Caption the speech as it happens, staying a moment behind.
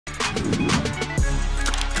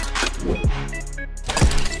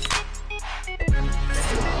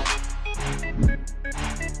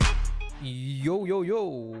Yo, yo, yo.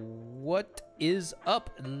 What is up,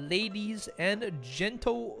 ladies and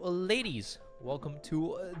gentle ladies? Welcome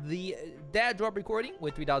to the Datdrop recording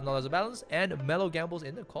with $3,000 of balance and Mellow Gambles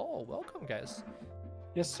in the call. Welcome, guys.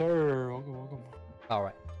 Yes, sir. Welcome, welcome. All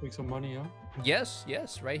right. Make some money, huh? Yes,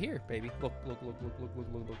 yes, right here, baby. Look.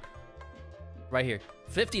 Right here.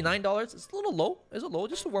 $59. It's a little low. Is it low?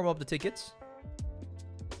 Just to warm up the tickets.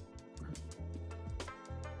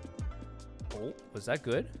 Oh, was that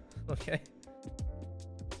good? Okay.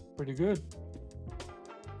 Pretty good.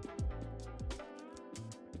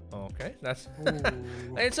 Okay, that's...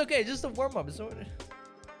 It's okay, just a warm up. It's...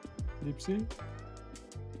 Deep sea?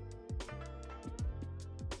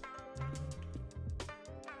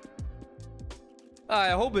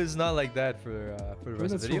 I hope it's not like that for the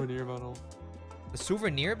rest of the video. Souvenir battle. The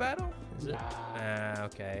souvenir battle? Is it? Nah.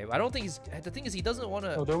 Okay. I don't think he's... The thing is, he doesn't want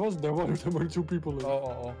to... Oh, there were two people in.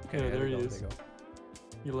 Oh. Okay, yeah, there he is. There you go.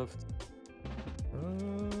 He left.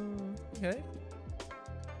 Okay.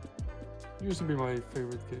 He used to be my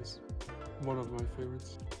favorite case. One of my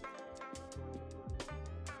favorites.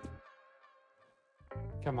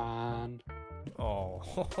 Come on. Oh.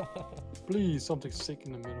 Please, something sick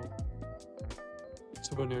in the middle.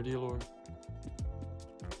 Souvenir dealer.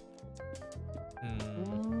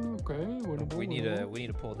 Okay, winnable, we need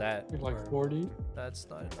to pull that. Like 40. That's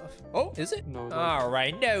not enough. Oh, is it? No. All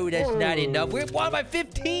right, no, that's not enough. We're won by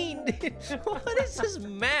 15. What is this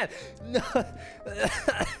math? No,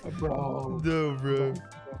 Bro. no, bro.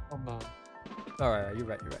 Come on. All right, you're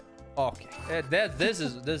right. Okay, this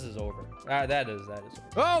is over. That is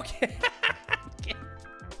over. Okay.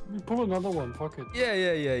 Pull another one. Fuck it.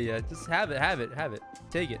 Yeah. Just have it.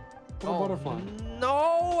 Take it. Pull a butterfly.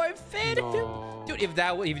 No, I faded him. No. Dude, if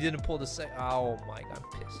you didn't pull the set, oh my god,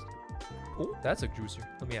 I'm pissed. Oh, that's a juicer.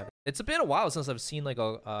 Let me have it. It's been a while since I've seen like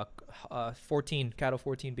a 14 cattle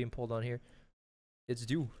 14 being pulled on here. It's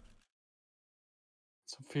due.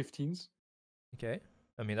 Some 15s. Okay,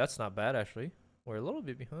 I mean that's not bad actually. We're a little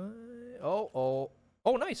bit behind. Oh,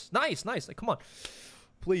 nice. Like, come on,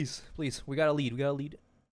 please. We gotta lead.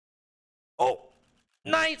 Oh.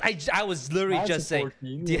 Nice! I was literally just saying.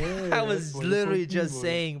 I was literally just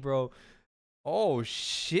saying, bro. Oh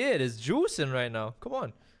shit! It's juicing right now. Come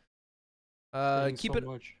on. Keep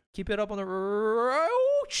it up on the.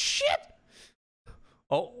 Oh shit!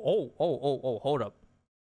 Oh! Hold up.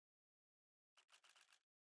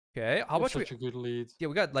 Okay, how much? Such a good lead. Yeah,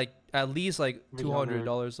 we got like at least like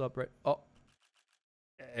 $200 up, right? Oh.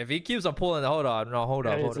 If he keeps on pulling, hold on.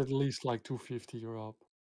 It's at least like 250 you're up.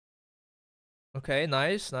 Okay,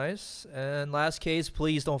 nice. And last case,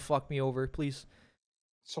 please don't fuck me over, please.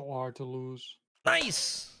 So hard to lose.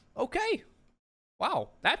 Nice. Okay.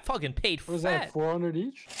 Wow, that fucking paid What is fat. that? 400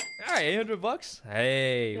 each? All right, $800.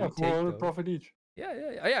 Hey, Yeah, 400 profit each.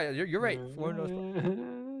 Yeah. You're right.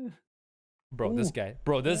 $400. Bro, Ooh. this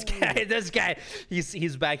guy.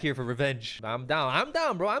 He's back here for revenge. I'm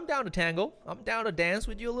down, bro. I'm down to tangle. I'm down to dance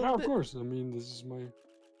with you a little bit. Of course. I mean, this is my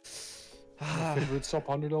favorite sub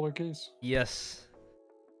 $100 case. Yes.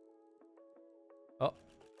 Oh,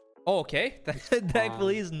 okay.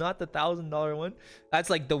 Thankfully, is not the $1,000 one. That's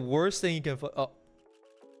like the worst thing you can.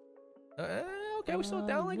 Okay, we're still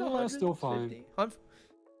down like 100. Still fine. All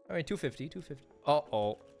right, 250.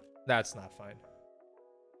 Oh, that's not fine.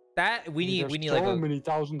 That we need like so many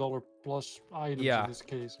 $1,000 plus items in this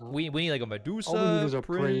case. Huh? We need like a Medusa. All we need is a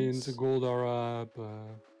Prince, a Gold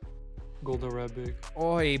Arab big.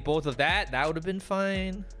 Oh, hey, both of that would have been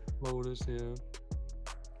fine. Lotus, yeah.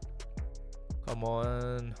 Come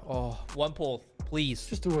on. Oh, one pull, please.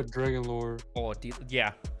 Just do a Dragon Lore. Oh,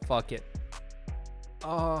 yeah. Fuck it.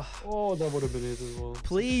 Oh, that would have been it as well.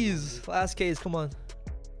 Please, last case. Come on.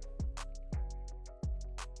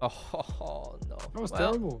 Oh no. That was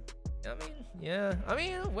terrible. I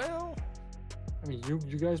mean,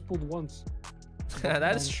 you guys pulled once.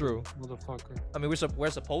 that is true. Motherfucker. I mean, we're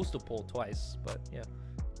supposed to pull twice, but yeah.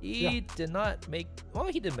 He did not make. Well,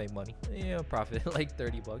 he did make money. Yeah, profit like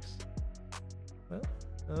 $30. Well,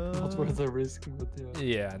 not worth the risk, but yeah.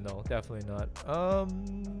 Yeah, no, definitely not.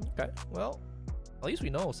 Okay. Well, at least we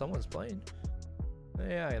know someone's playing.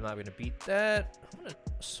 Yeah, I'm not gonna beat that. I'm gonna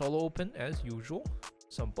solo open as usual.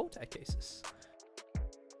 Some Botat cases.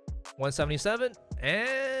 177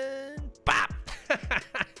 and bop.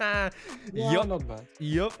 Yeah, not bad.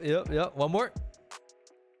 Yup. One more.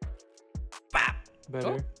 Bop. Better.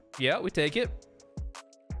 Oh, yeah, we take it.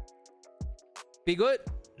 Be good.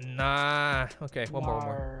 Nah. Okay, one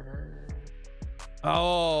more.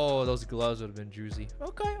 Oh, those gloves would have been juicy.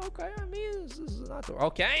 Okay, okay. I mean, this is not the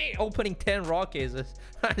okay. Opening 10 raw cases.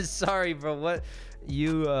 I'm sorry, bro. What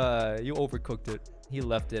you overcooked it. He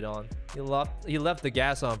left it on. He left the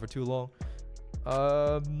gas on for too long.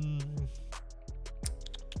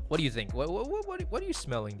 What do you think? What are you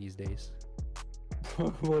smelling these days?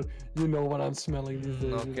 Well, you know what I'm smelling these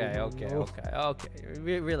days. Okay,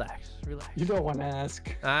 okay. Relax. You don't want to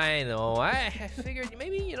ask. I know. I figured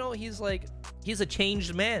maybe he's a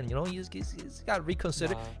changed man. He's got to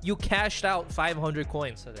reconsider. Nah. You cashed out 500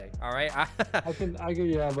 coins today. All right. I can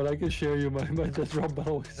yeah, but I can share you my Datdrop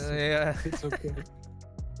balls. Yeah. It's okay.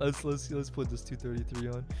 Let's put this 233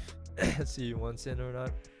 on. Let's see if he wants in or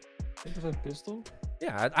not. 10% pistol.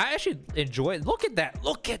 Yeah, I actually enjoy it. Look at that,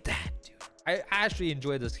 dude. I actually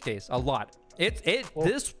enjoy this case a lot. This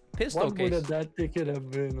pistol case. What would that ticket have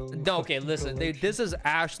been? No, okay, listen. This is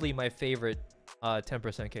actually my favorite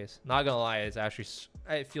 10% case. Not gonna lie,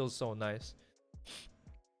 it feels so nice.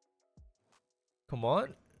 Come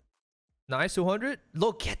on. Nice 200.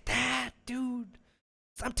 Look at that, dude.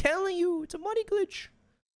 I'm telling you, it's a money glitch.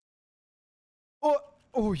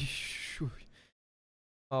 Oh, shoot.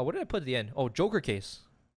 What did I put at the end? Oh, Joker case.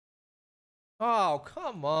 Oh,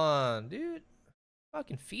 come on, dude.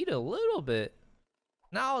 Fucking feed it a little bit.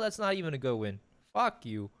 No, that's not even a good win. Fuck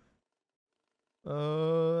you.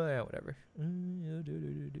 Yeah, whatever.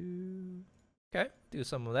 Okay, do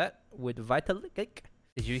some of that with Vitalik.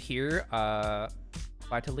 Did you hear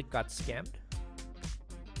Vitalik got scammed?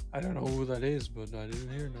 I don't know who that is, but I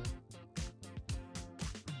didn't hear no.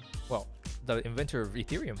 Well, the inventor of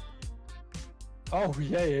Ethereum. Oh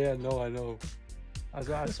yeah, no, I know.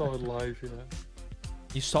 I saw it live, yeah.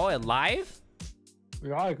 You saw it live?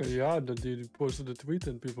 Yeah, the dude posted a tweet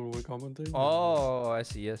and people were commenting. Oh, I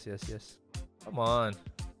see. Yes. Come on,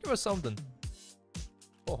 give us something.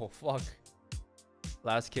 Oh fuck.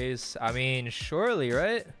 Last case. I mean, surely,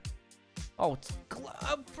 right? Oh, it's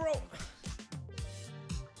glove, bro.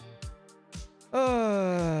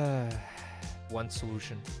 One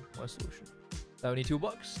solution. 72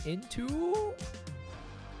 bucks into.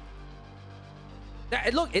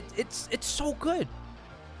 Look, it's so good.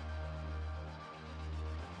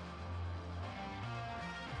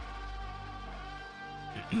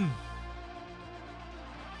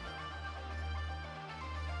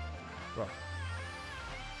 Bro.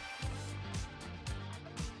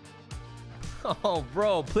 Oh,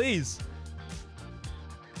 bro, please.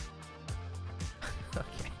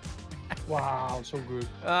 Okay. Wow, so good.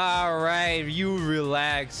 All right, you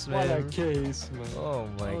relax, man. What a case, man. Oh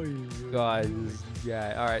my god, this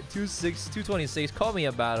guy. All right, 226. Call me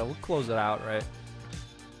about it. We'll close it out, right?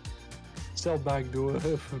 Sell back, do a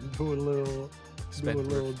little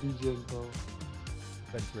Degen, bro.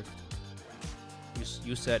 Spendthrift.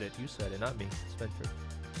 You said it, not me. Spendthrift.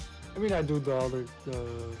 I mean, I do the other.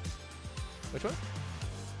 Which one?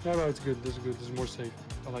 No, it's good. This is good. This is more safe.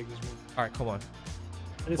 I like this one. All right, come on.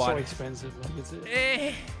 And it's so expensive. Like it's.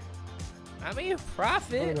 I mean,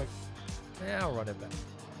 profit. Yeah, I'll run it back.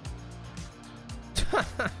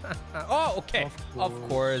 Oh, okay. Of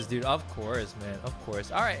course, dude. Of course, man. Of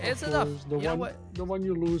course. All right, it's enough. The one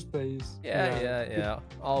you lose pays. Yeah.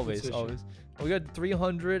 Always. We got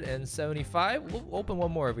 375. We'll open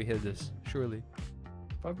one more if we hit this. Surely.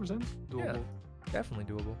 5%? Doable. Yeah, definitely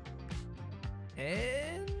doable.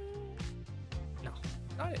 And no,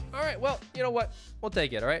 not it. All right. Well, you know what? We'll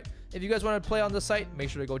take it. All right. If you guys want to play on the site,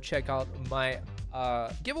 make sure to go check out my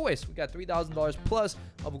giveaways. We got $3,000 plus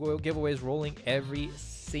of giveaways rolling every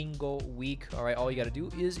single week. All right, all you got to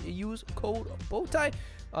do is use code bowtie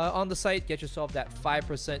on the site. Get yourself that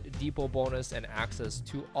 5% depot bonus and access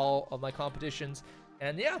to all of my competitions.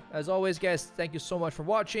 And yeah, as always, guys, thank you so much for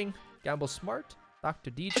watching. Gamble smart.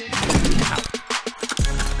 Dr.Degen out.